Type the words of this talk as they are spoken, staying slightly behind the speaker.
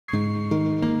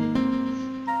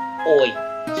Oi,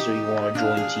 so you wanna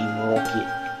join Team Rocket?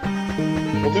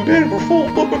 Well, too bad we're full.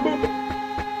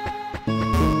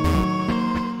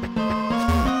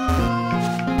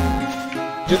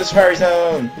 Do the Safari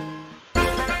Zone!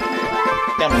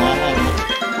 Come on.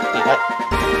 Wait, what?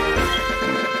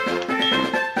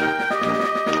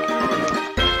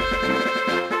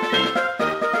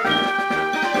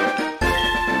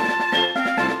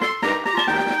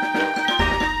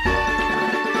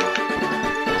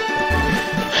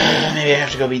 Maybe I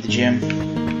have to go beat the gym. Let's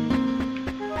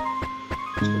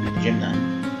go beat the gym then.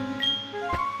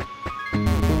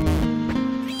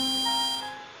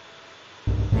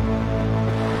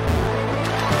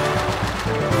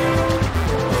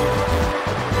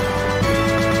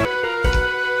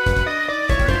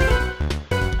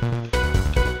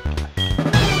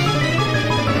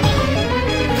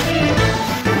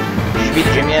 Did you beat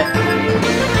the gym yet?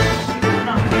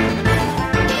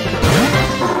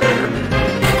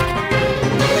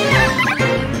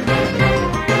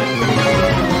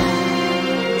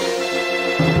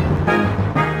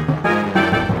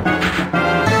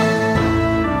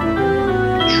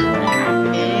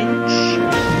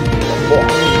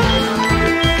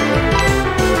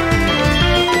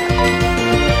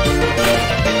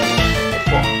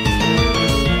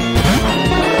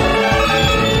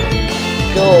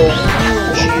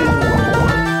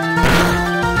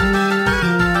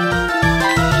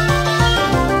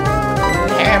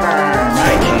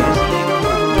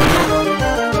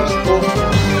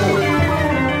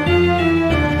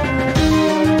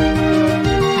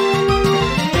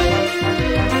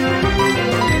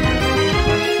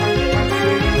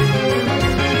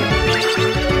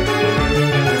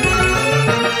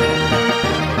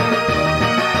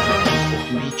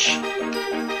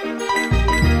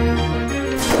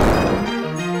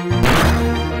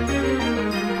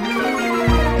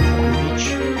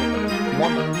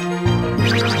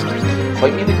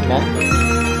 Fight me like man.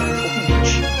 Fucking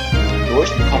beach.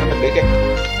 Yours becoming a bigger.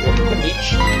 You're the beach.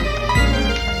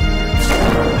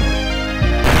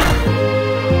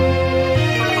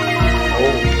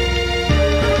 Oh.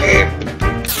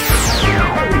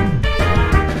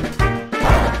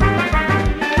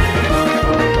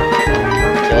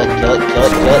 Kill it.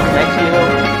 Thank you.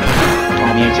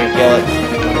 I'm here to kill it.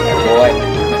 Boy.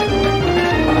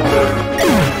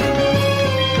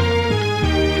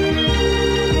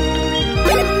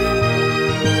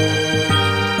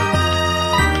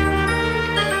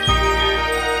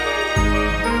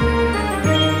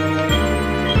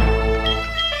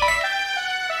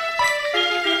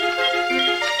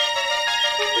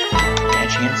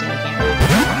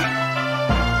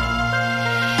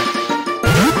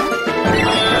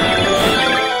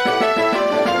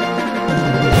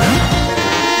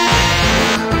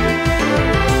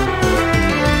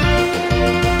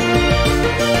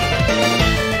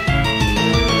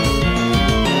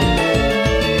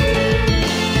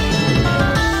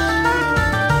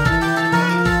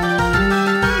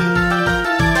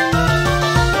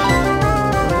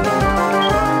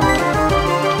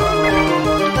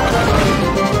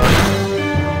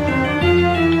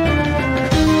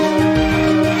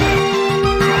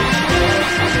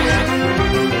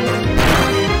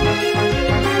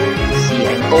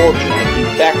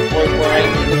 Back where I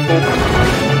need to go.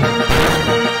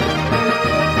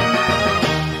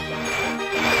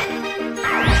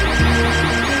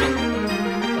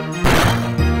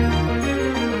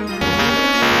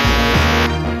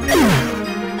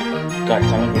 God,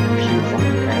 someone with a computer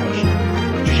fucking crash.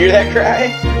 Did you hear that cry?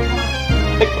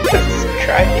 Like, what's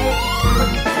crying?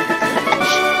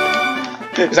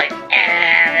 It was like.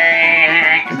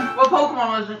 What Pokemon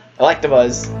was it? I like the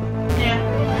buzz. Yeah.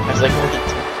 I was like, look at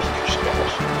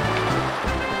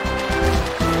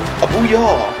a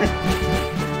booyah!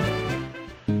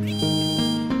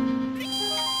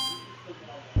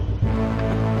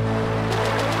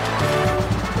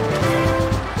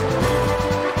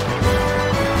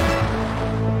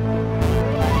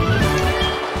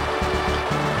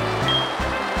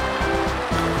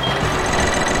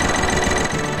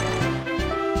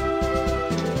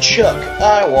 Chuck,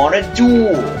 I want a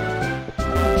duel!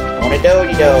 I want a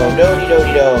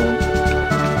do-de-do.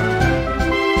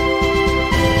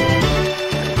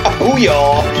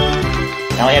 Booyah!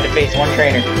 Now I had to face one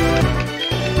trainer.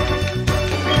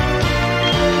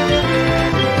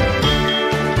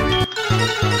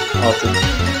 Awesome.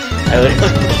 I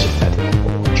literally just had to go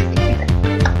one trainer.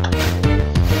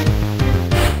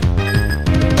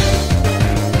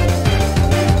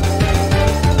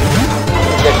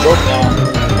 Get broke now.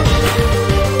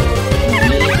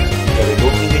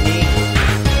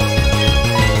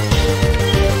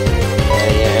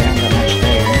 Yeah, I don't got much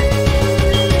there.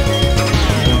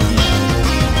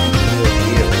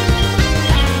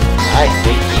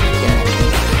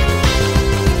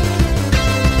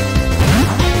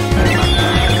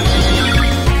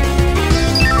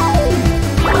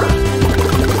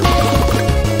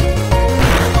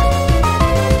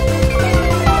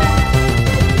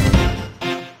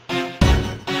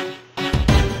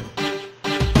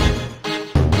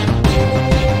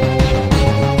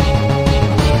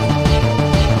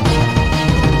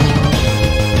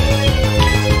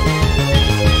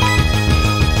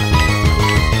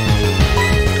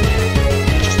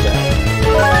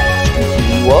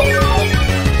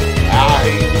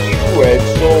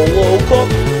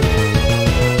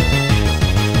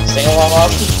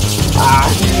 off. I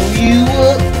heal you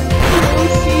up.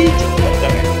 See it.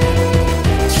 Okay.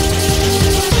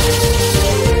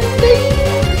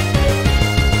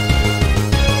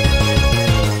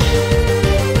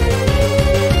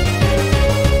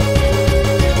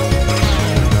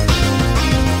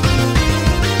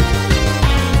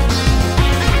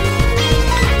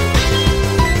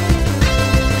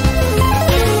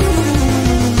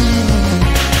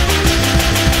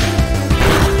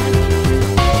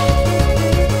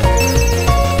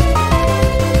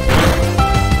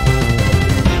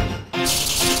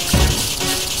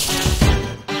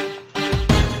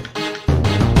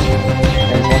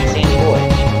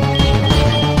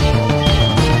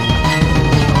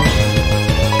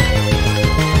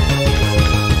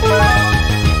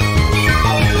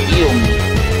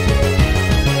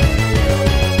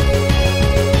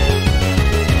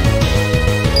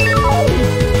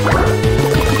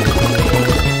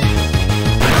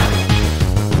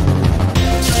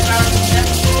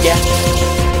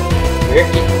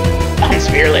 I'm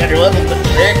severely underleveled, but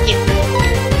Ricky.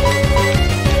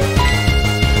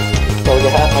 Probably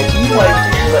gonna have my team life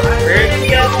here, but Ricky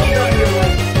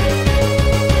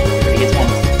gets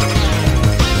one.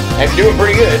 I'm doing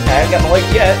pretty good. I haven't got my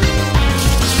life yet.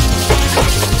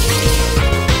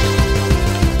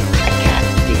 I got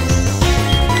this.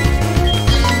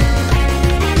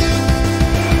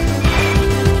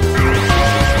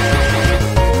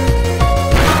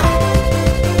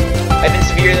 I've been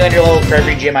severely underleveled for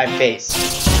every gym I've faced,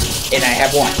 and I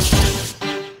have won.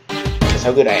 That's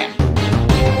how good I am.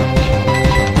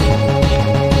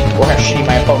 Or how shitty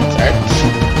my opponents are.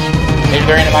 Maybe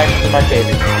they're in my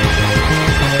favor.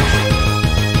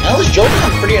 Now this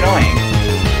Joker's pretty annoying.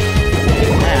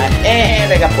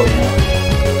 And I got poison.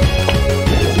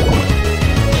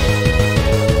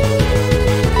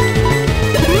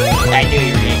 I knew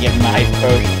you were gonna give him a hype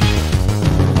potion.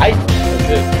 I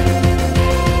should.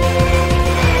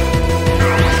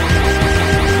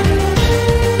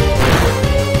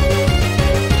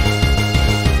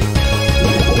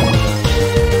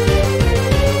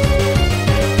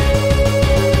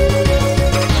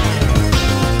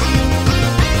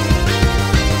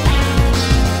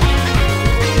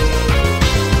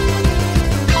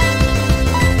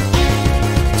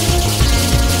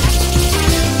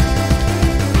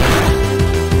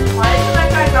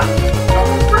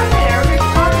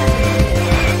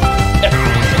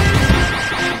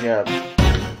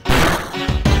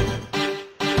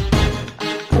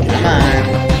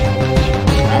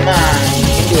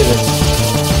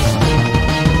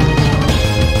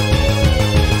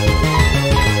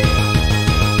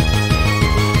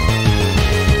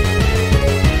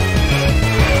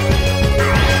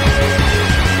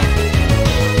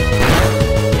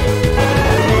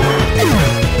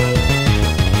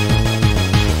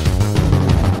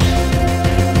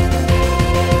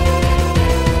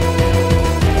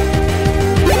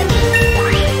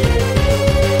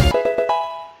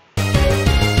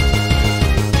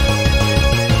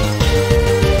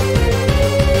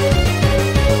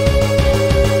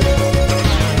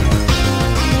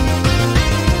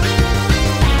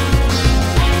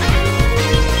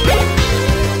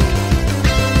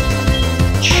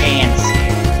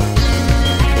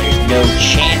 No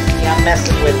chance I'm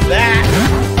messing with that.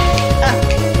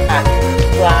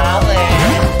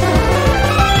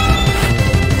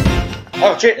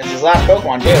 Oh shit, this is his last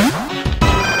Pokemon too.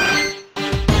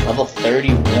 Level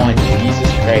 31, Jesus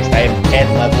Christ, I am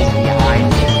 10 levels behind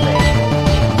this thing.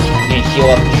 I'm gonna heal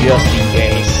up just in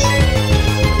case.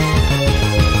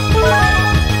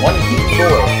 One heat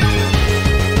four.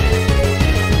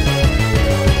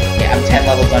 Yeah, I'm 10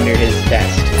 levels under his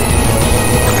best.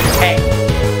 Hey.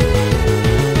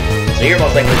 So you're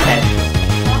most likely 10.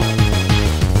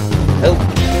 Oh,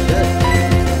 good.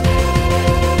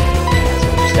 So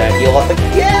just heal up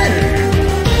again.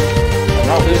 I'm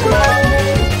not losing my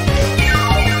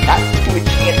Not to a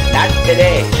chance, not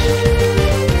today.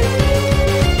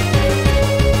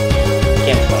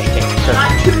 Can't push, take the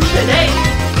Not to today.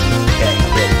 Okay,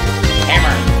 good.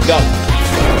 Hammer, go.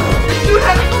 This dude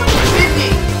has a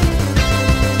 50.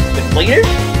 The leader?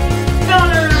 No.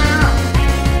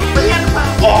 But he has a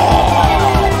 5. Oh,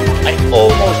 I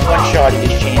almost one-shotted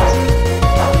his chance.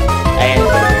 And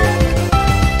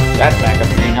that's back up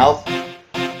to green health.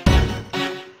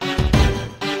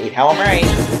 Wait, how am I right?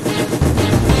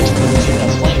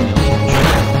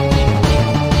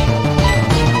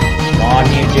 Come on,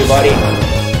 you two, buddy.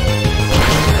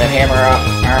 That hammer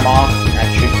arm off. That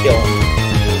should kill him.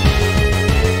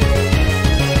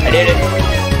 I did it.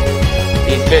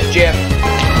 He's fifth gym.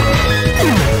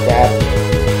 Stab.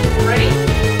 Ready?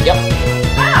 Yep.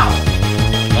 Wow.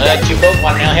 Well, got 2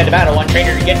 Pokemon and I only had to battle 1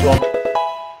 trainer to get to him.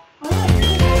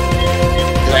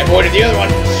 Because I avoided the other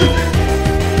one.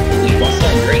 We must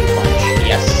learn Drain Punch.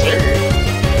 Yes, sir.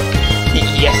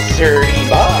 Yes, sir,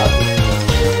 Bob.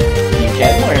 You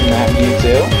can learn that,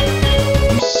 Mewtwo.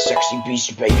 You sexy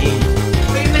beast, baby.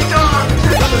 We missed on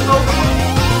the Pokemon.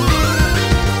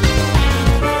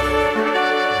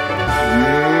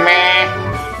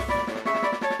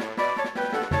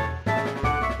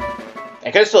 I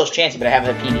could have still his Chansey, but I have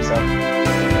a Peony, so... I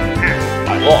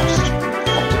lost.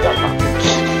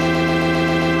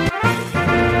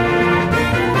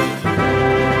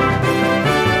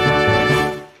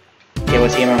 Okay,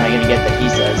 what team am I gonna get that he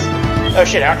says? Oh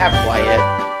shit, I don't have Fly yet.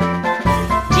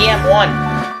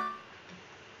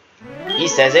 TM1. He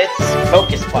says it's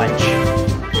Focus Punch.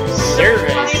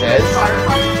 Survey says...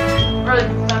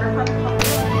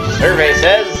 Survey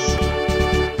says...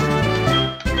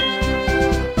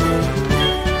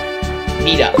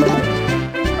 Meet up.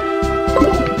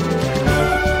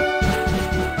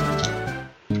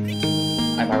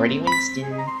 I'm already Winston.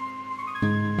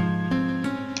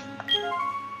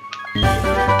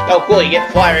 Oh cool, you get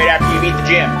Fly right after you beat the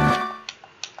gym.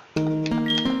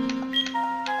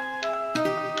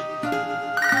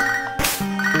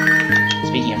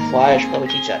 Speaking of Fly, I should probably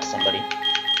teach that to somebody.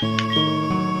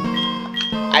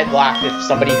 I'd laugh if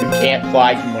somebody who can't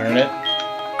fly can learn it.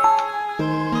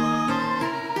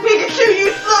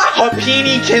 You suck!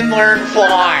 Happini can learn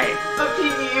Fly!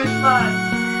 Happini, you suck!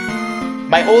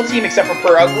 My whole team except for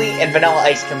Purr Ugly and Vanilla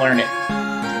Ice can learn it.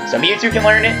 So Mewtwo can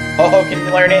learn it, Ho-Oh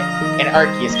can learn it, and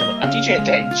Arceus can learn it. I'm teaching it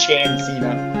to Chansey.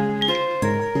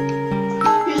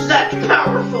 He's that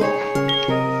powerful.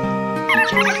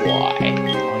 Teach it Fly.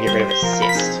 I'll get rid of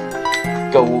Assist.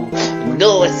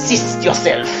 Go assist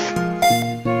yourself!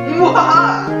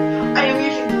 Mwahaha! I am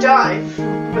using Dive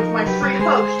with my free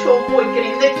host to avoid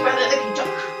getting licked by the licky tongue.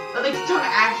 The licky tongue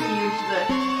actually used this.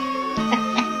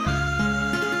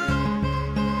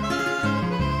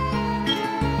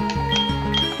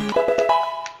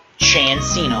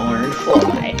 Chansina learned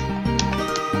Fly.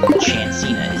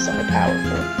 Chansina is all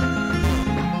powerful.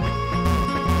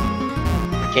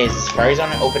 Okay, is the Safari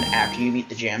Zone open after you beat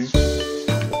the gym?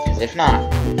 Because if not,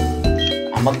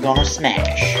 I'm gonna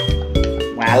smash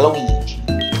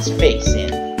Waluigi's face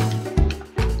in.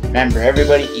 Remember,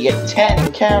 everybody, you get 10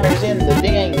 encounters in the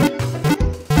game.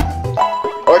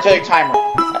 Or until your timer.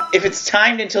 If it's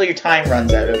timed until your time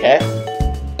runs out, okay?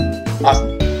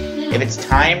 Awesome. If it's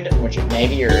timed, which it may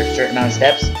be, or a certain amount of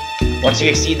steps, once you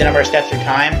exceed the number of steps or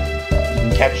time, you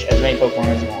can catch as many Pokemon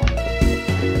as you want.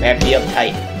 They have to be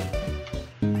uptight.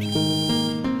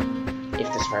 If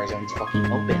the Safari Zone's fucking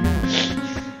open.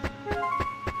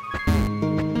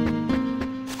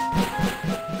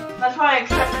 That's why I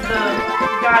accepted the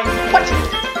guy. What?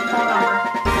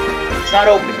 It's not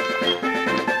open.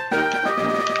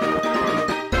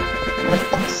 What the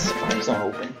fuck is Safari Zone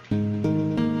open?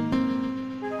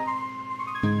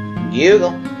 You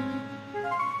go.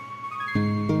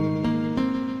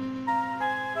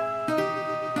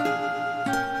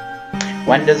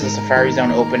 When does the Safari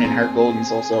Zone open in Heart Gold and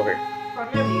Soul Silver?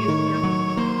 Probably have to use it.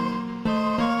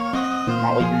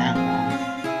 Not waiting that long.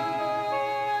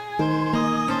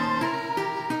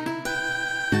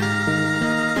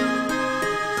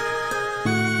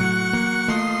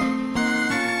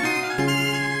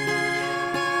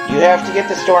 You have to get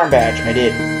the Storm Badge, I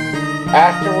did.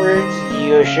 Afterwards,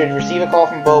 you should receive a call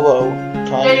from Bobo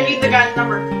telling Yeah, you need the guy's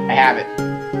number. I have it.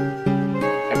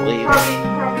 I believe.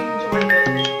 Probably enjoyed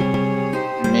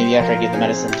it. Maybe after I give the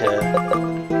medicine to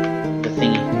the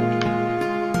thingy.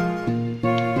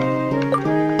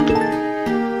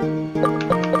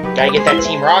 Gotta get that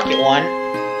Team Rocket one.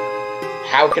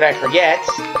 How could I forget?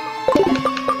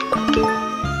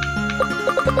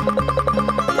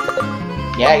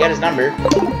 Yeah, I got his number.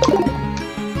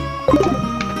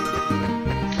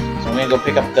 So I'm gonna go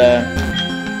pick up the...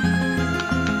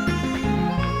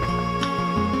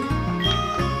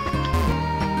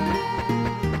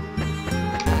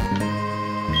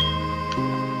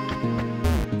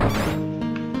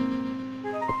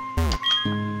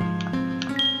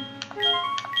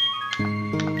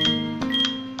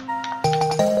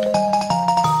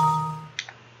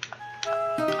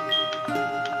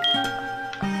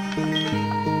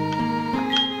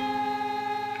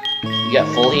 You got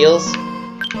full heals?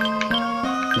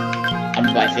 I'm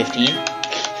gonna buy 15. You do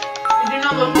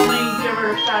know those only give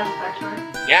her side effects, right?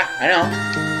 Yeah, I know.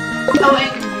 Oh,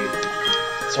 and confusing.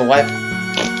 So why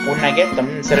wouldn't I get them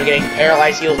instead of getting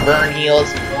paralyzed heals, burn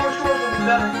heals? More stores would be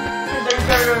better. Because they're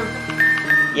better.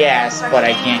 Yes, but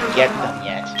I can't get them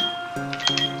yet.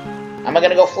 I'm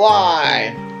gonna go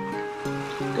fly.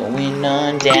 Going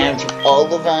on down to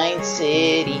Olivine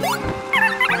City.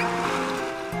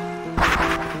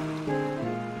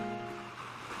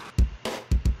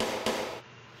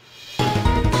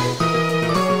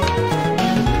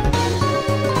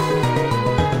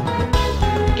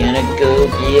 Gonna go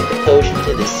give the potion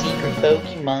to the secret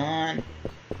Pokemon.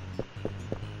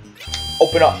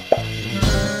 Open up.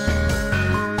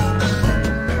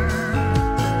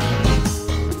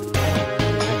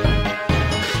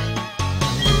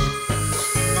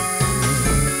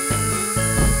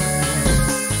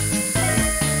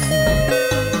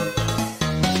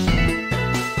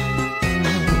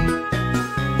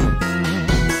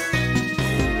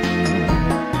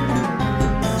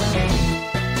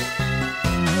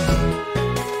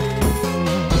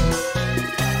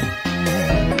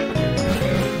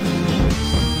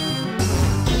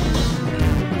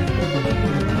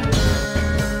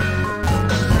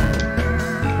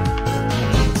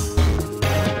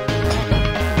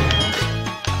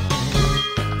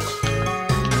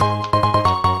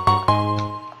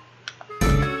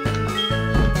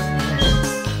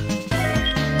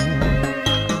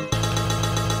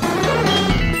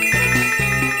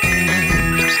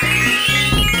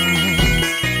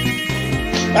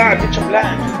 Ah, bitch, I'm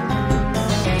blind.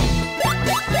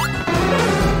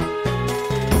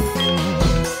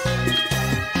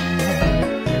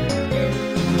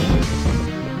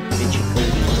 Bitch, you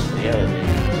could've just took the elevator.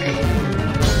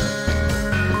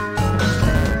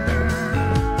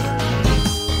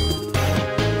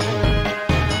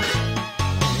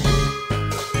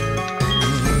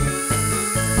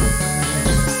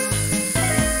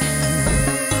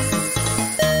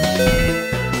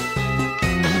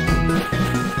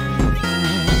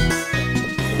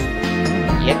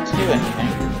 Yet to do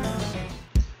anything.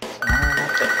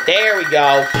 There we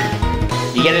go.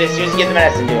 You get it as soon as you get the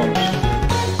medicine to him.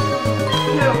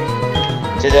 No.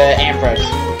 To the Ampharos.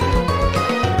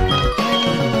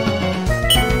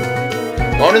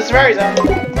 Going to the Safari Zone.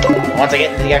 Once I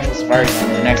get into the actual Safari Zone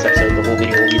in the next episode, the whole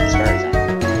video will be the Safari Zone.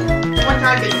 Once I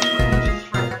get you.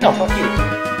 No, fuck you.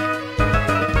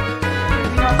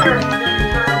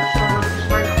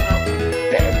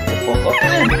 Better the fuck up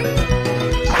then.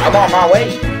 I'm on my way.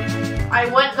 I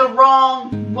went the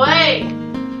wrong way.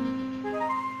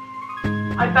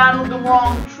 I battled the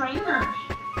wrong trainers.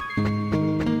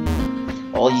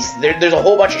 Well, there's a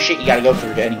whole bunch of shit you gotta go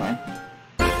through anyway.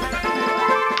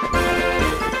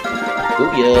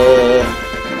 Booyah!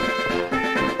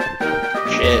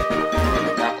 Shit.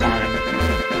 Not climbing.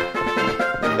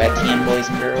 Back to you, boys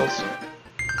and girls.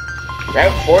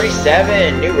 Route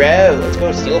 47, new route. Let's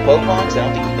go steal Pokemon, because I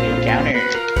don't think we can encounter.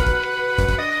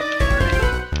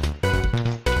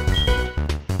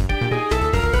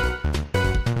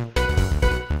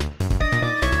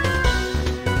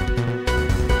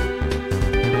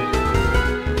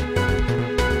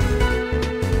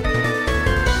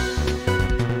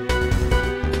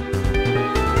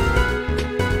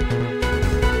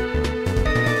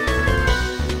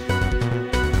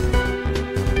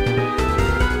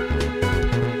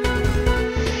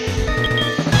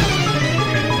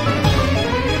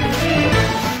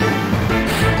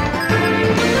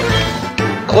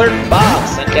 Clerk Bob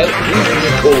sent out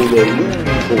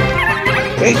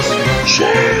it's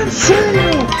Chancellor!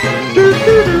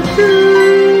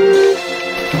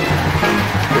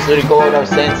 This would go out of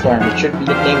Sandstorm. It should be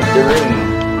nicknamed Daroon.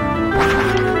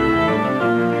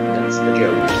 That's the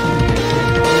joke.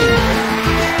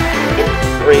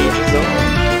 Rage is on.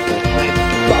 My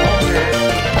boner.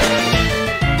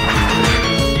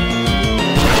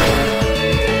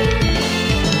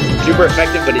 Super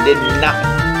effective, but it did nothing.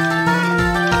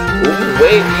 Ooh,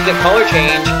 wait, you get color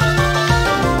change.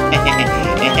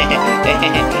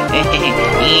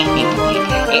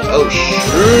 Oh,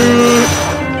 shoot.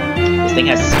 This thing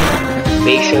has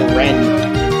facial rend.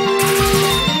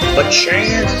 But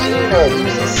chance,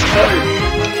 use the skirt.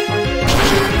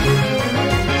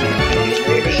 His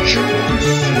name is Chance.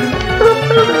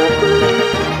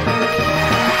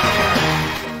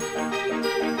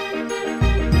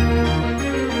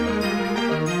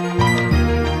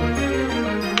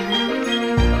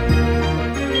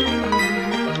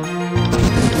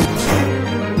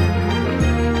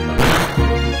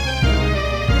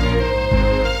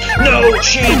 No,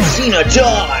 Chancina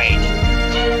died!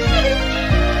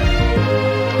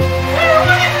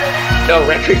 No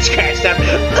records crashed up.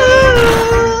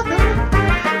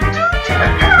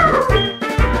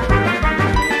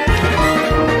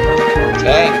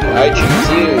 Tank, I choose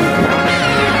you.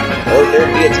 Or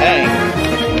there'd be a tank.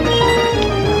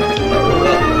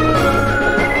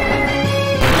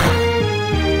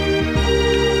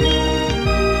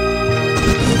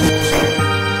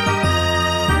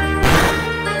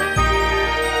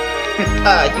 You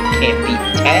can't beat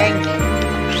Tank.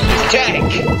 Tank!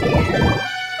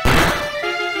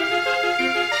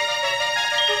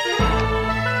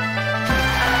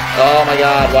 Oh my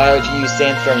god, why would you use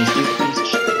Sandstorm, you stupid piece of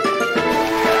shit?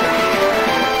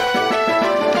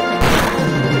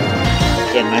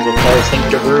 Again, might as well call this thing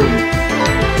Darude.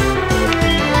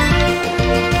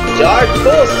 Dark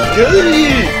Pulse,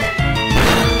 goody!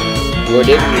 What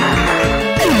did we?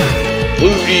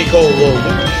 Ludicolo,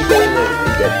 Ludicolo.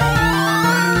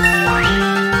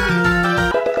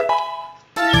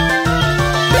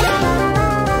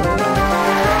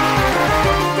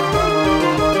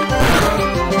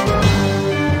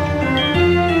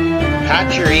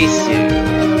 Pachirisu.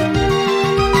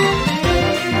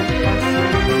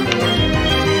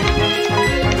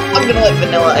 I'm gonna let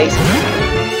Vanilla Ice.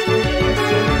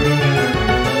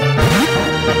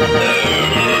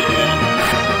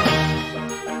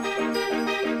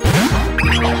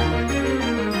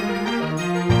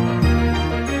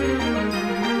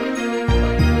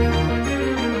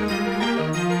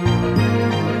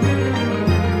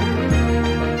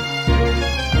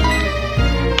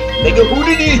 Mega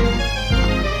Houdini!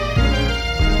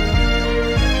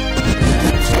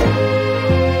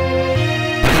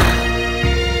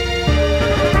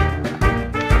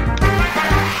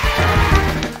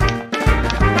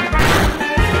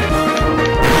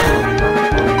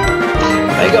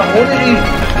 Mega Houdini!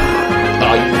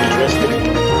 Are you interested?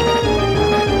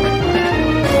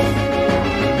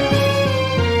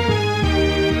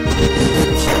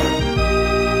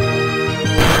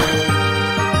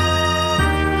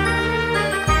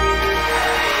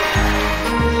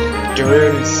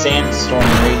 Darude's Sandstorm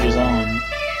rages on.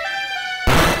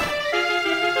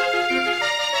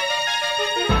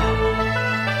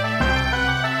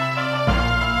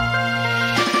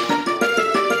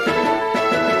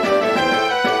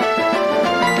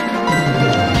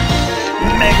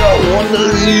 Mega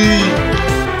Wonderly!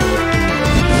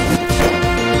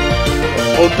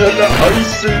 Vanilla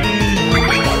Ice City!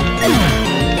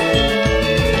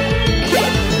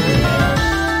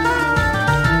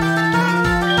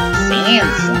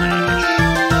 Sand Slash.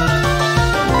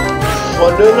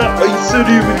 Vanilla Ice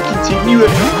City will continue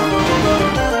it.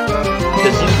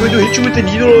 Because he's going to hit you with the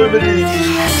needle already.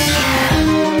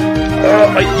 Ah,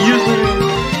 my ears are...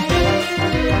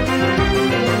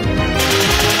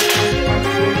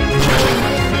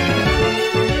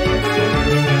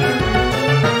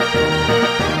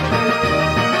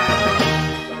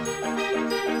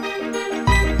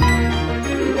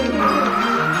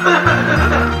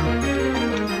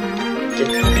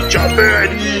 Jump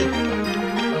ready!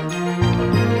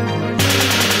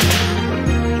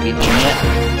 Beat the gym yet?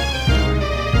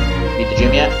 Beat the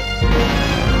gym yet?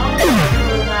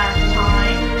 Last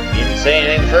time. You didn't say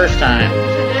anything the first time.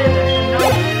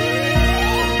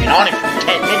 Been on it for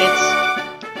 10 minutes.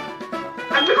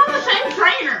 I've been on the same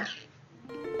trainer.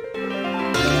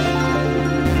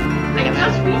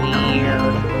 That's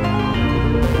weird.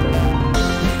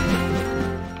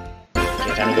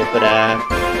 Okay, time to go put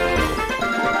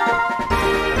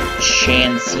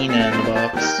Chancina in the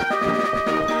box.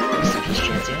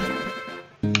 Chancina?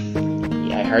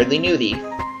 Yeah, I hardly knew thee.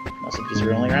 Also because we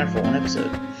were only around for one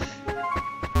episode.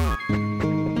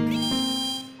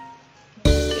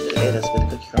 Hey, that's with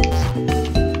the cookie crumbs.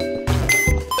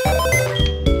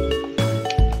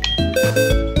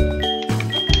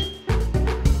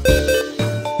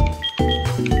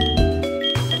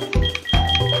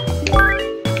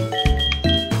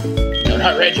 No,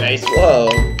 not Regice. Whoa.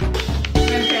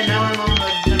 Okay, now I'm on the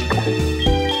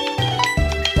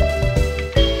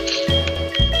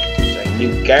So I can do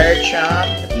Garchomp,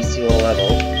 at least to a level.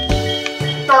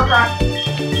 Darkrai.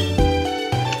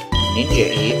 Ninja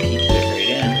Ape, he can fit right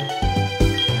in.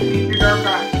 Use your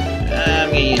Darkrai. I'm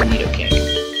gonna use Nidoking.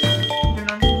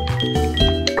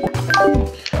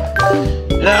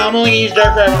 No, I'm only gonna use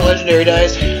Darkrai when Legendary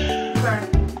dies. Sorry.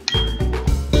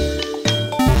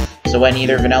 So when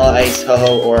either Vanilla Ice,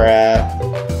 Ho-Oh, or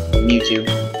Mewtwo.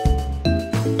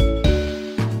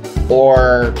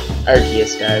 Or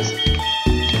Arceus dies.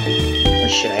 Oh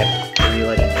shit, I have 3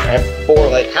 legendary. I have 4,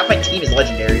 like, half my team is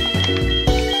legendary.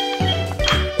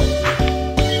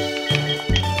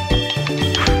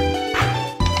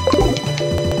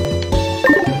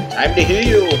 Time to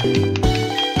heal!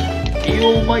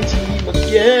 Heal my team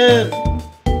again!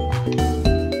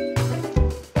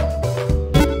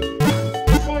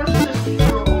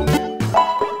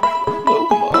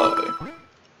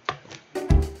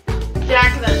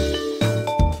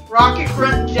 Rocket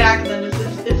Grunt Jackson.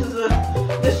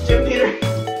 This gym leader.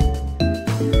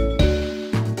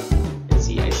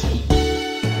 CIC.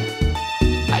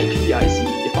 IPIC.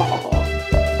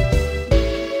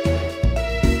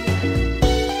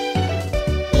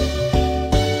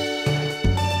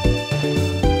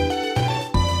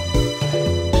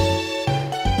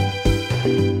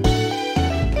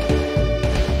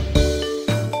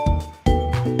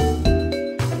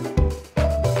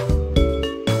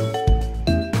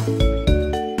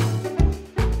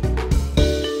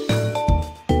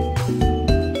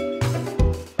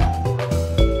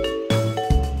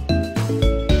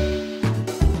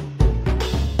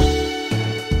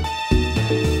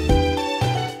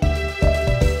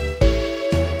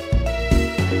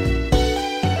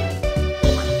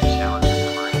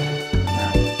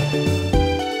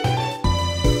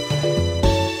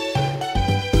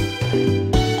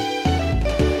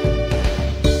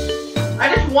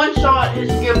 one-shot his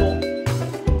Gibble,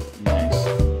 Nice.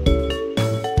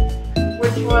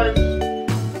 which was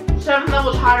 7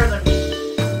 levels higher than me.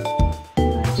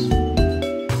 Nice.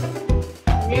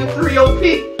 Mew 3 OP.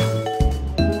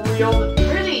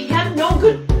 Really, he had no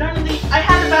good, none of the, I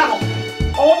had a battle.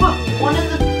 All but one of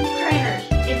the trainers,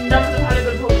 and none of them had a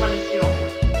good Pokemon to steal.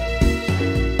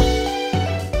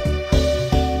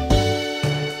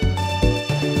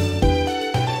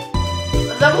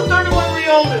 Level 31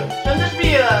 Riolu. Shouldn't this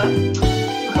be a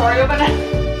Lucario by now?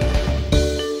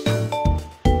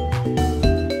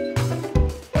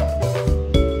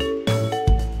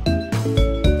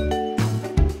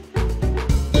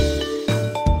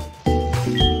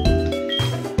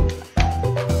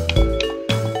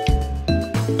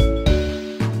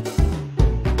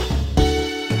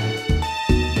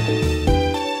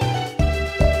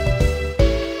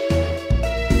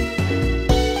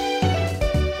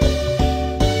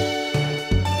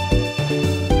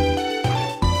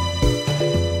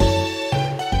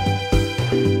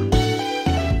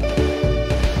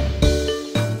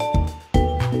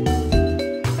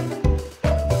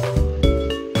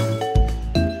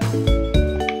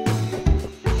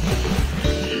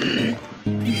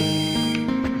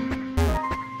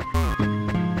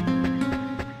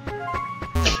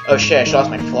 Oh shit, I just lost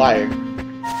my flyer.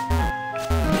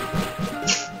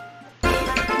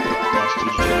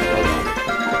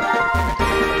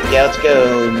 Yeah, let's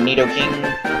go, Nido King.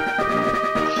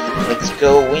 Let's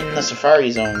go win the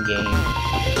Safari Zone game.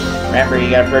 Remember, you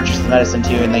gotta purchase the medicine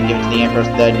too, and then give it to the Emperor's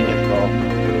Dead and you get the ball.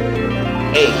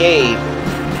 Hey, Cave!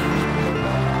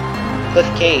 Cliff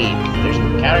Cave. There's a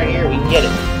counter here, we can get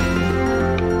it.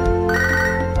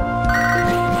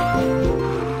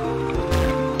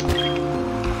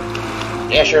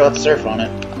 Yeah, sure, let's surf on it.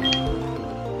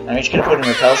 I'm just gonna put in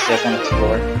repel stick on its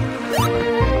floor.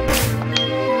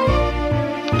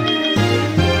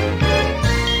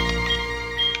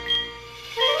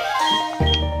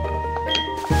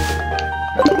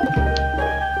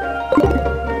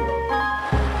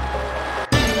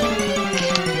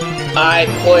 I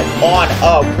put on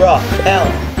a repel.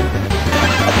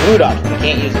 A blue dot, we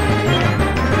can't use it.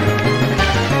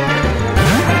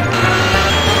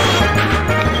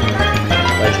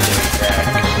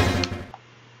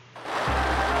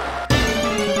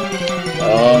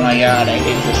 Oh my god, I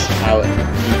hate this how it...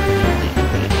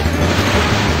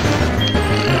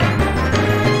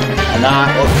 I'm not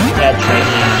looking to catch right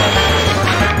now.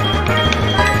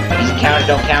 These encounters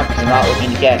don't count because I'm not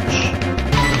looking to catch.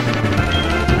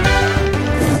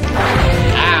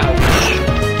 Ouch!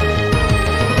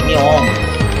 Leave me alone.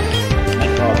 Oh my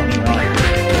god, let me run.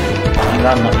 Let me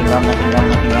run, let me run, let me run,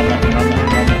 let me run, let me run, let me run, let me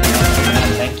run, let me run,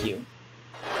 thank you.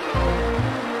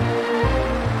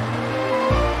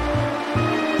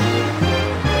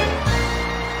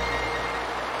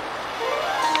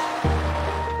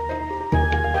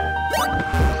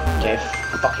 Okay,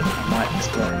 fuck it, I'm not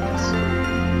exploring this.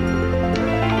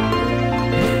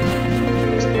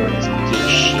 Exploring this geek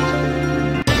shit.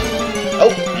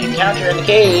 Oh, an encounter in the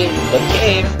cave. The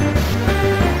cave.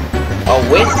 A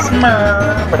Whismer.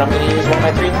 But I'm gonna use one of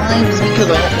my 3 lines because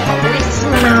I don't want a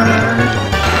Whismer.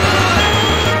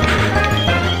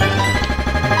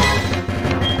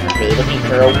 Really looking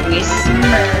for a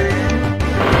Whismer.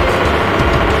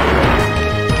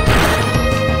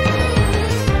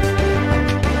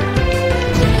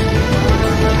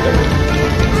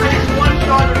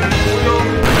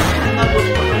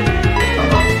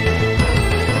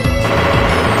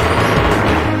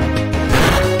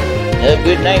 A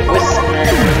good night, Whismer.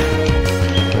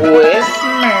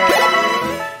 Whismer.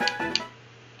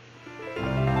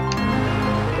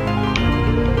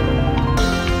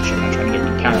 Shit, I'm not trying to get an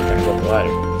encounter, I'm trying to go up the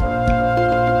ladder.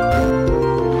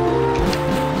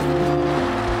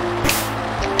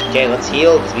 Okay, let's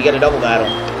heal, because we got a double battle.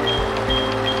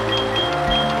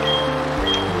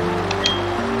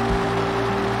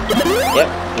 Yep,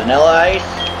 Vanilla Ice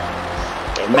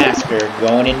and Masker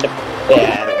going into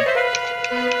battle.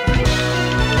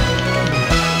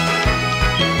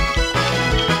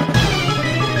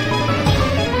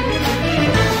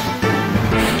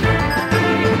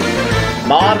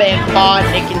 Mom and Pa,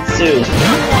 Nick and Sue.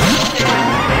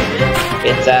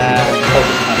 It's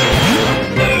Pokemon.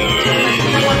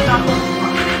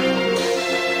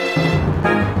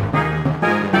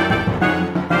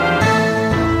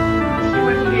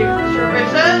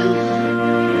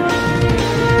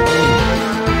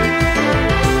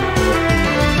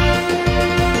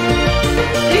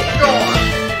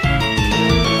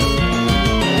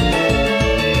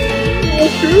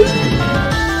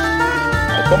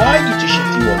 Come on, get your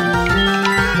shifty one.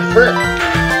 Frick.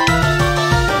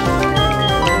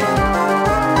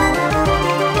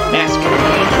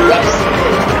 Rough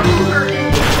slide.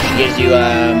 She gives you,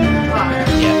 yeah.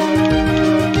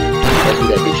 That's what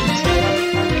that vision is.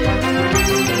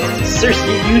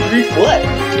 Cersei used Reflect.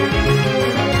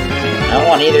 I don't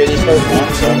want either of these Pokemon,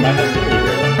 so I'm not gonna do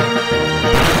either.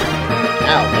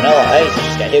 Ow, Vanilla Ice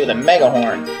just got hit with a Mega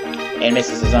Horn and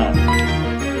misses his own.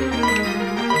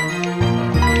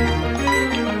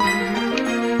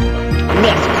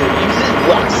 Massacre uses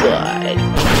Rock Slide.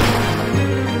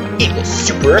 It was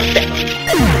super effective.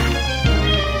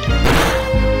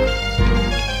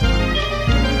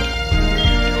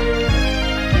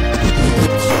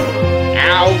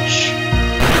 Ouch!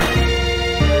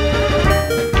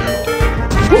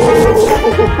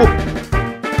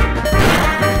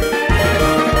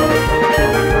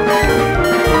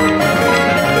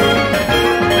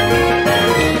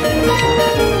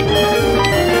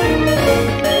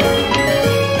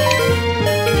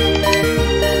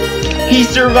 He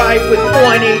survived with 1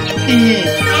 HP!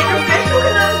 Andrew, guess who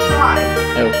can survive?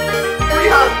 Oh, 3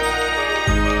 hugs.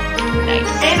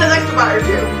 nice. And the next fire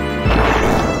too.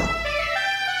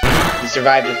 He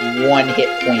survived with 1 hit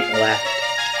point left.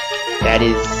 That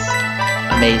is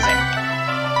amazing.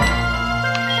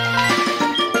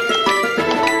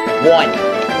 1.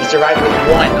 He survived with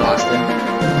 1, Austin.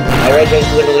 My red face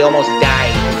literally almost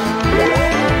died.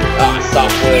 Ah,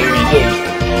 software engaged.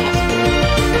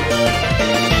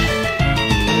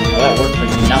 Well, that worked for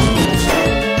nothing.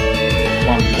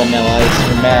 Come on, Vanilla Ice,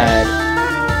 you're mad.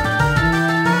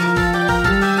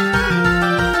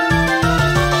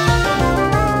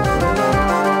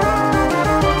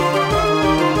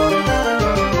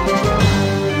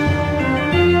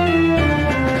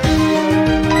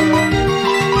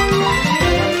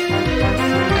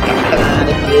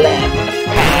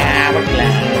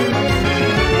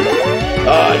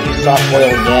 Oh, you soft boil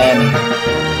again.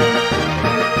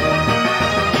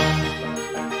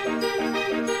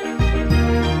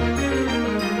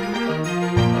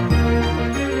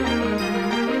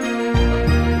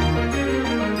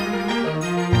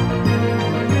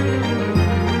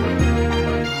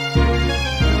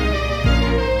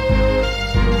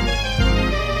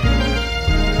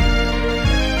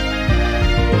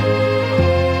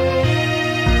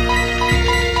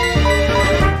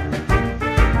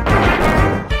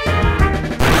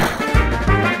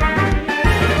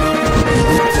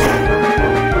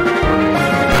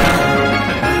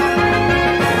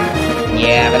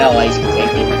 Yeah, Vanilla Ice can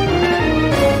take me.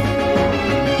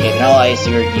 Okay, Vanilla Ice,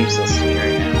 you're useless to me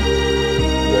right now.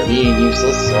 You are being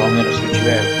useless, so I'm gonna switch you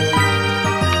out.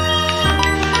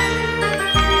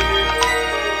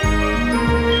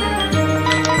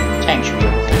 Tank should be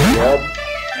able to take you out.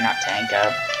 You're not Tank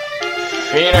up.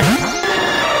 Phoenix!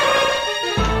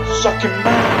 Sucking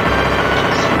back!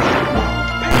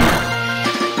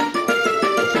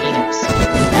 Phoenix.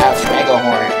 Ouch, Mega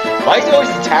Horn. Why does he always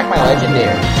attack my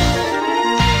legendary?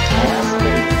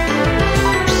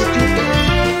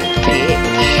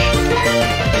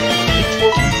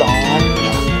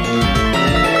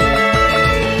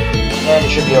 And it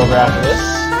should be over after this.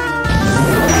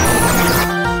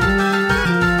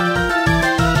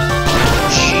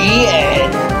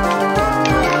 GN!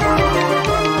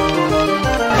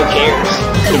 Who cares?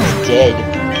 It's dead.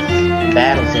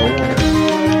 Battle's over.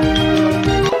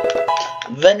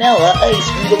 Vanilla Ice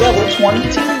grew to level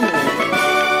 22.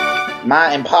 Ma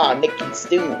and Pa, Nick and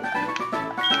Stu.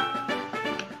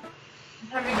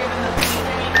 Have you given the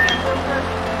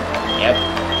Yep.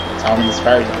 It's all in the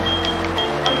Safari Zone.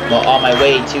 Well, on my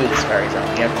way to the Safari Zone.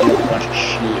 You have to do a bunch of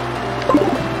shit.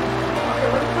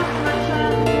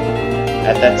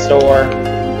 At that store.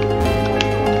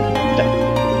 The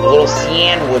little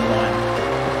Cianwood one.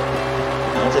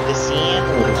 Was it the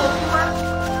Cianwood one?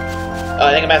 Oh,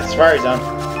 I think I'm at the Safari Zone.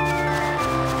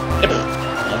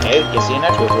 Okay, guess the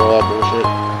next was all that bullshit.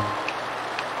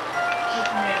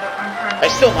 I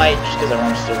still might, just because I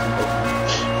want to steal some Pokemon.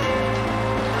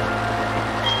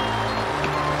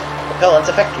 Repellent's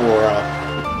effect wore off.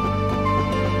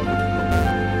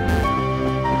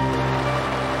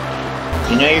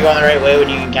 You know you're going the right way when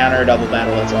you encounter a double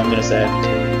battle, that's all I'm gonna say.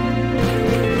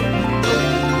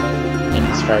 In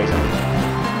this Safari Zone.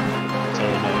 So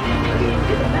you know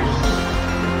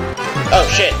oh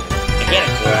shit!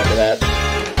 Mechanics were after that.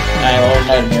 I have an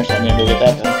item here, so I'm gonna go get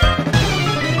that done.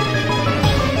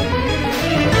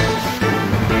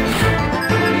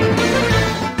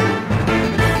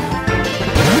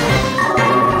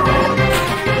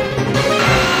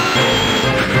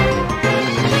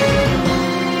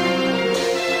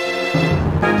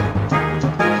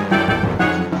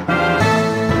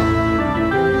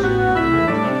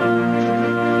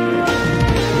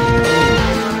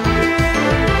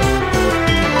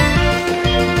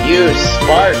 you,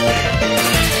 Spark.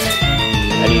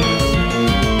 How do you...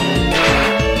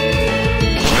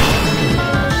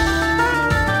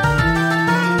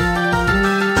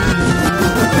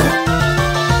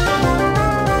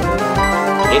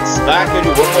 It's Spark, I do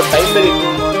one more time, buddy.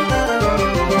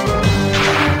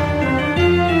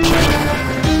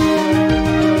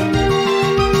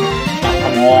 Oh,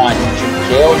 come on, you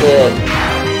killed it.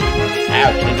 Ow,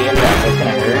 can you get that? That's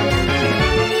gonna hurt.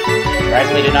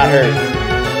 Surprisingly did not hurt.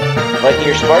 But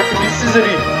your Spark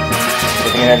toxicity.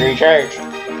 Looking at recharge.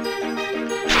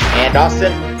 And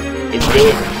Austin is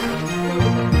dead.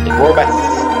 The Gorbus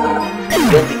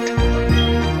killed it.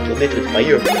 Killed it with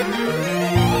fire.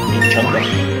 And chunk it.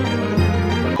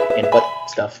 And butt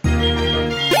stuff.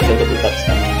 Killed it with butt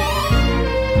stuff.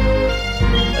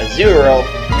 Azuro.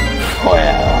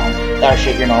 Well. Oh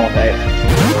shit, you're normal type.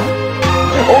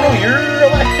 Oh no, you're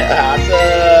alive.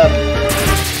 Awesome.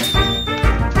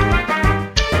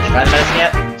 Find medicine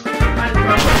yet?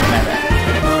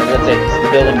 That's it. It's the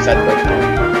building inside the Pokemon.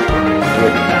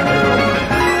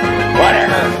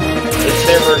 Whatever. It's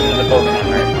their version of the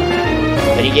Pokemon, right?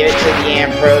 Then you give it to the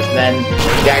Ampharos, and then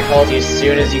the guy calls you as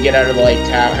soon as you get out of the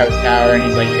house tower, and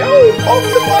he's like, "Yo, come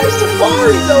to my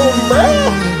Safari Zone, bro!"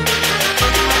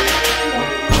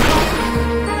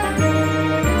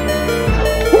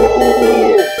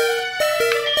 Ooh.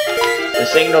 The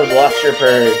signal's lost your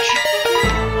purge.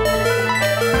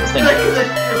 Yeah.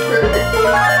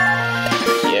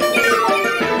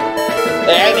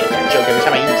 Hey, I make that joke every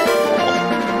time I use it.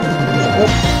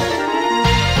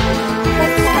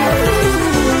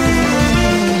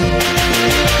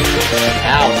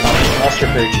 Ow, lost your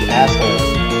purge, you asshole.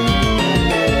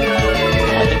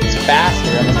 I think it's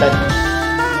faster, unless that...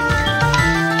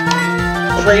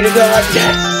 Pray to God,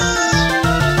 yes!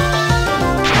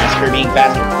 As for being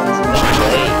faster, comes in the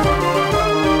play.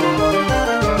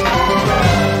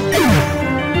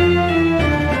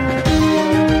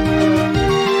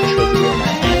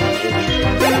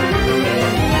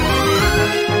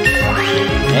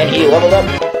 And he leveled up.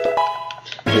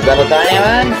 He's level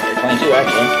 21? Or 22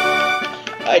 actually.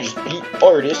 I just beat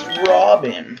Artist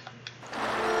Robin.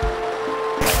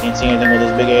 Can't see anything with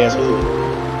his big ass hood.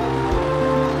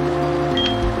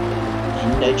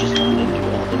 And I just wanted to do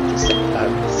all of this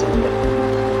somewhere.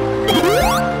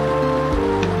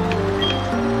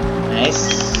 Nice.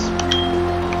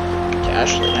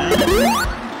 Ashley, huh?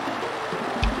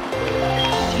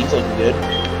 Team's looking good.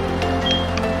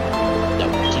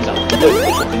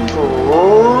 It's looking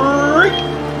great!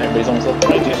 Everybody's almost level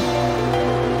 22.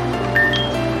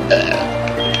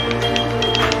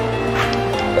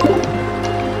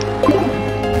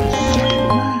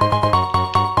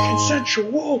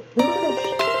 Consensual! I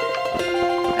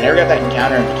never got that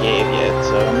encounter in the cave yet,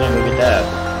 so I'm gonna go get that.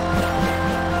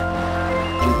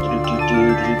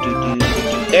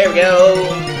 There we go!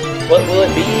 What will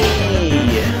it be?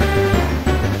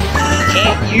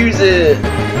 Can't use it!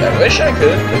 I wish I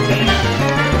could, but can't.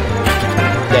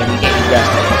 Yeah, we can't use grass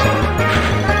types.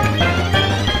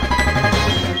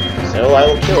 So I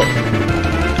will kill it.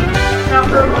 Now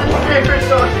for one favorite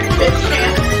soldier, kids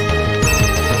can't.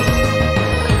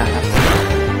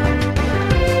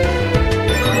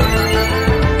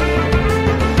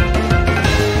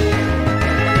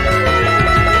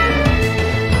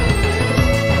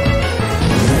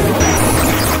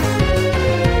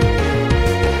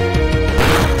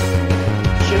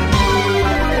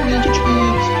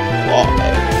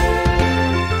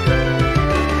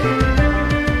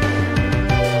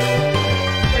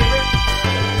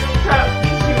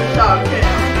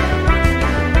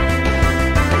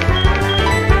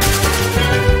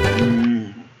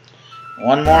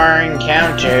 One more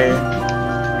encounter.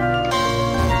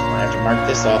 I have to mark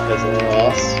this off as a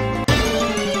loss.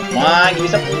 Come on, give me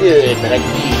something good that I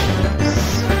can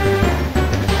use.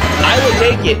 I will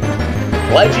take it.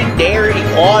 Legendary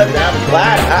claws, and I'm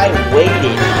glad I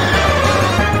waited.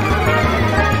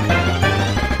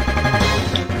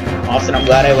 Austin, I'm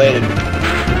glad I waited.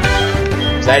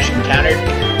 Because I just encountered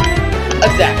a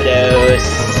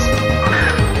Zapdos.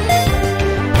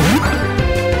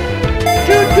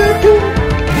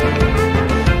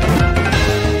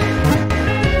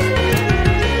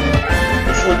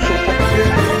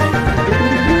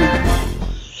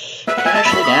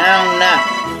 Actually down now.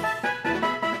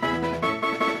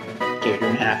 Okay, we're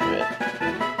doing half of it.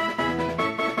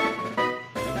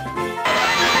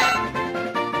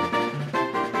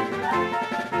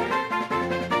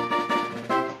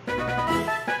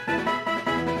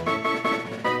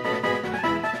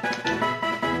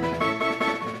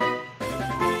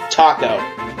 Taco.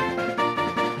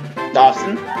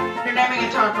 Dawson? You're naming a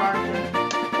taco, aren't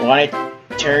you? Want a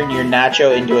turn your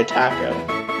nacho into a taco.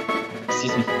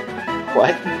 Excuse me.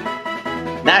 What?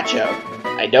 Nacho.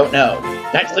 I don't know.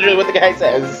 That's literally what the guy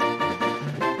says.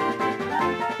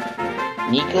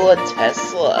 Nikola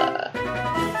Tesla.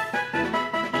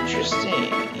 Interesting.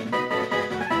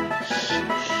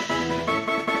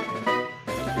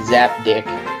 Zap Dick.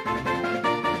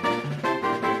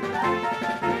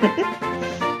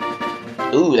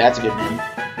 Ooh, that's a good name.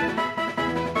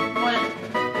 What?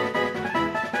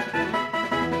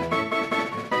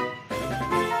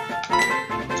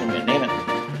 So I'm gonna name it.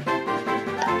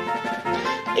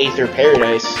 Aether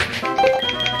Paradise.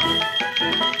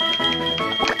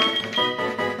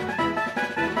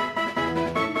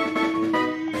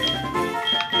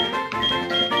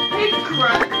 Hey,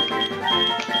 Grunt.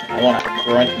 I wanna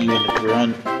grunt you into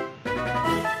grunt.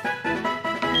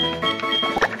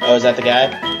 Oh, is that the guy?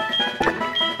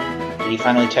 Did he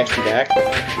finally text you back?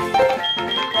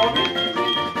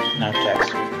 No,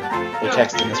 text. No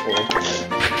text in this world.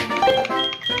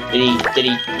 Did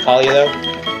he call you though?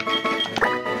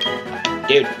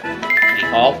 Dude, did he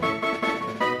call?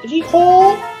 Did he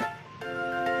call?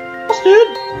 Austin?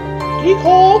 Did he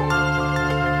call?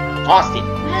 Austin,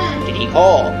 did he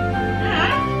call?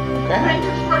 Okay. I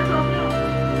just worked on you.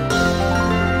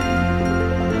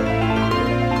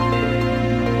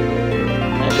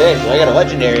 Okay, so I got a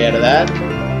legendary out of that.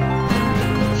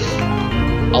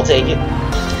 I'll take it.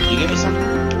 Can you give me something?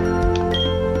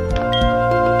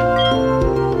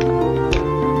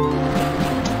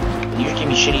 You just give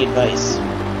me shitty advice.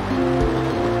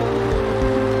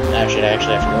 Now should I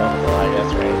actually have to go on the line?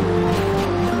 That's right.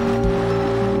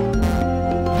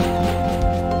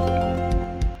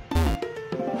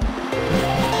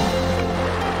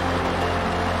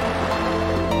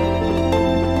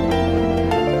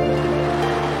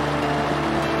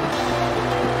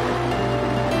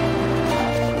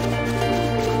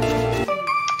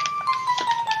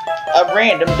 A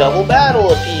random double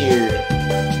battle appeared.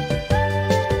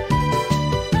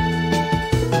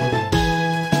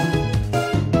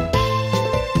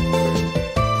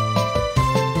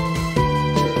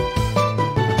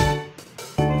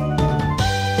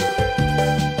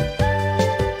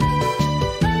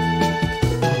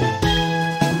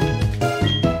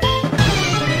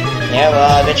 Yeah,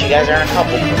 well, I bet you guys are in a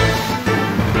couple.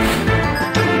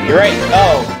 You're right.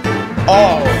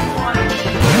 Oh.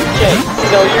 Okay,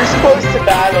 so you're supposed to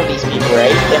battle these people,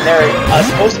 right? And they're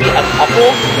supposed to be a couple?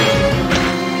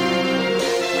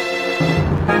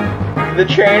 The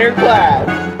trainer class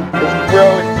is bro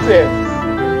and sis.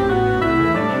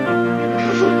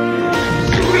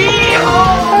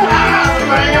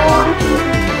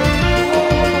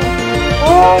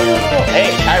 Hey,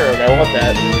 Cairo, I want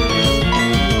that.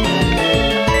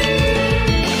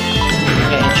 I'm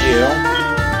gonna hit you.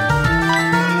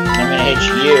 I'm gonna hit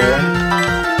you.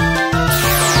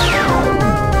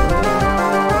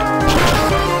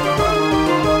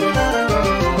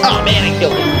 Oh man, I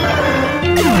killed him.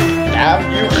 Damn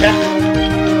you, cat.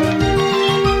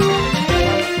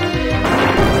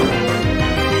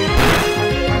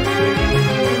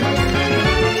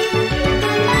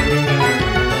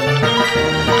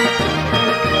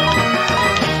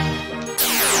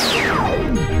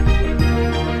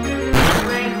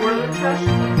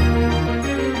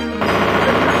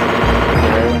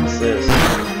 Sis. Get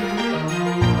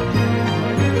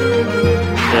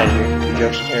out of here. Your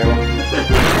jokes are terrible.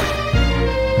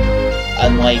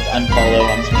 Unlike, unfollow,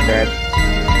 unsubscribe.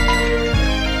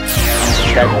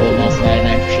 Unsubscribe to Little Nelson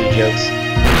 99 for shitty jokes.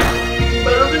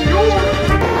 Better than yours.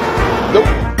 Nope.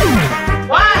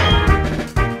 Why?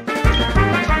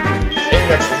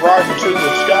 Phoenix is rising to the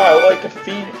sky like a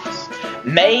phoenix.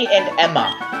 May and Emma.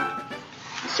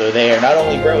 So they are not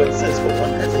only bro and sis, but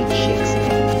one has a chick's name.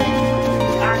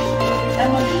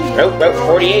 Route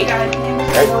 48.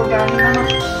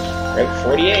 Route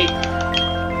 48.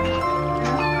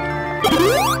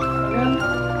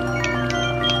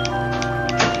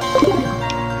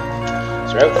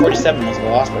 So Route 47 was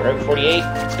lost, but Route 48,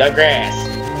 it's got grass.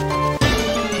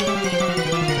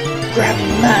 Grab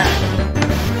mine.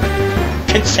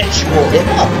 Consensual and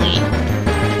lovely.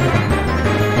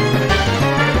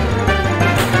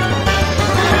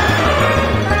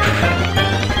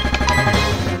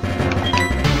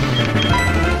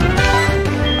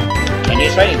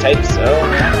 Use fighting types, so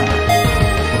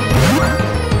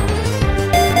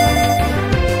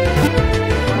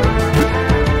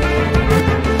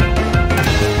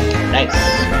nice.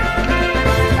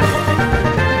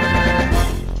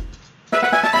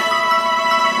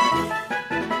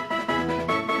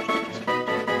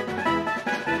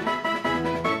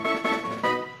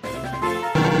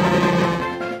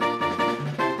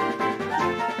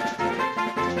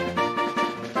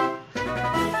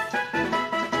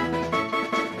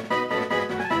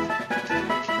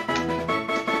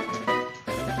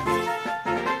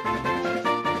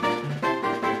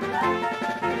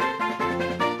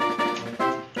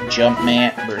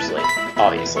 Jumpman versus Lake,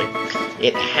 obviously.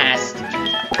 It has to be.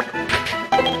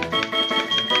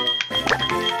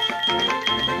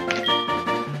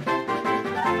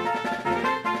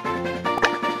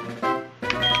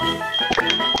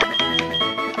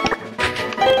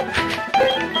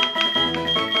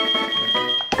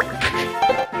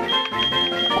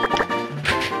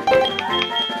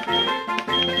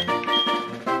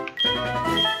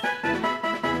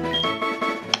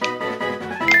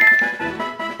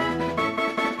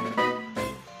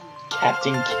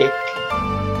 Captain Kick.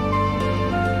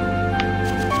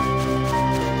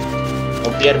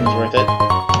 Hope the item's worth it.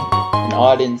 An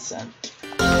odd incent.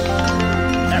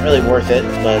 Not really worth it,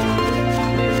 but...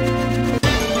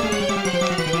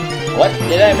 What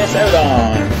did I miss out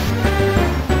on?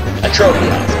 A trophy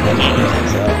on some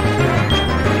games, so...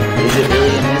 Is it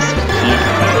really a miss? You can't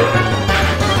use it.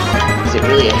 Is it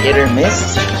really a hit or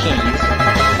miss? You can't use it.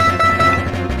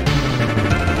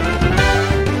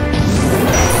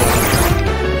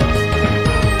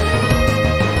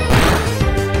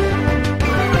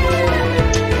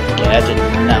 That did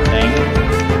nothing.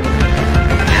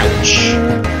 Ouch.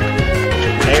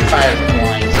 Air fire from the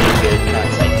line is so good, not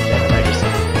psychic damage. I just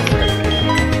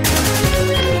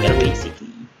get away, Siki.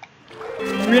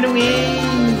 Run away!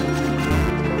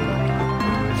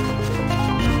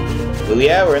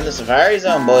 Booyah, we're in the Safari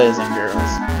Zone, boys and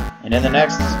girls. And in the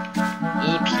next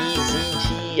EPZTYTTOIL,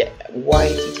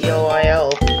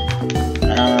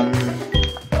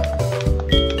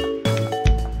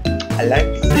 I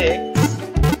like 6.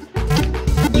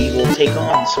 Will take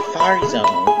on Safari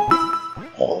Zone.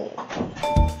 Oh.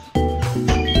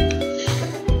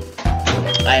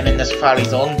 I am in the Safari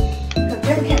Zone.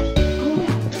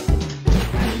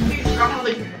 How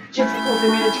difficult they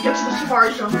made it to get to the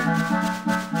Safari Zone.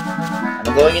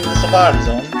 I'm going into the Safari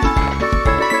Zone.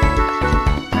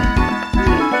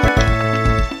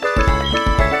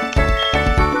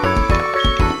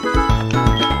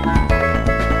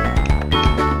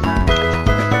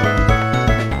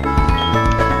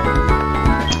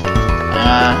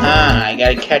 I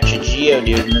gotta catch a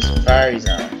Geodude in the Safari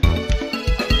Zone.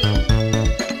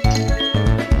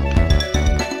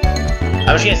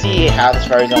 I'm just gonna see how the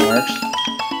Safari Zone works.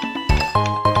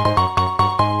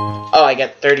 Oh, I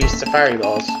got 30 Safari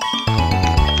Balls.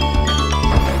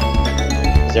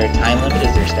 Is there a time limit?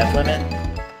 Is there a step limit?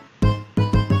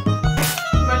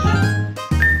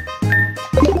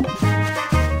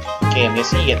 Okay, I'm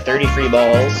guessing you get 30 free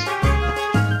balls.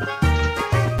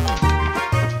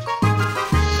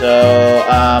 So,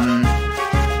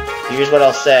 here's what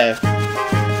I'll say.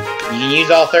 You can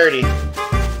use all 30.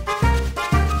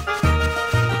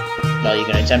 Well, you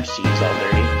can attempt to use all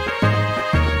 30.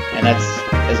 And that's,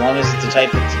 as long as it's a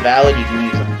type that's valid, you can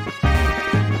use them.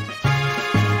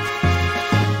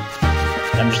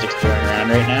 I'm just exploring around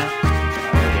right now.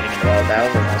 We're getting into all the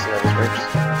battles, and also how this works.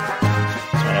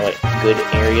 So I know what good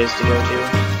areas to go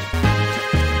to.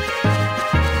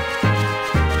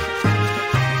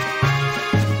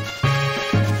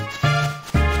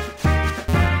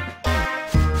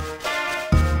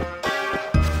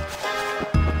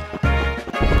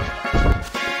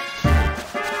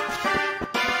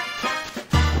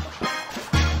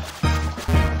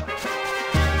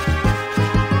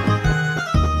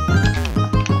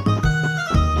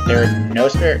 There are no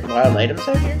spare wild items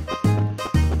out here?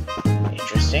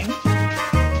 Interesting.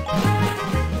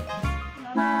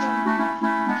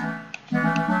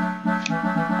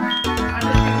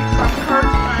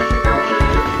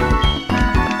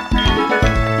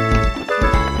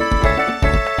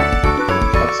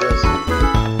 What's this?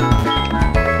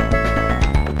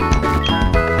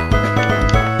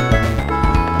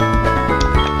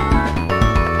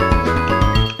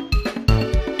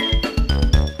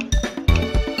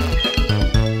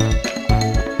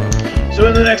 So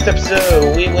in the next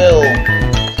episode, we will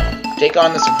take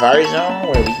on the Safari Zone,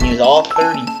 where we can use all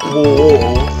 30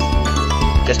 balls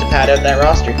just to pad out that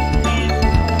roster.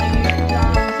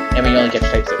 And we only get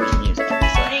types that we can use on,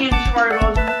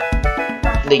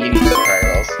 so they give you Safari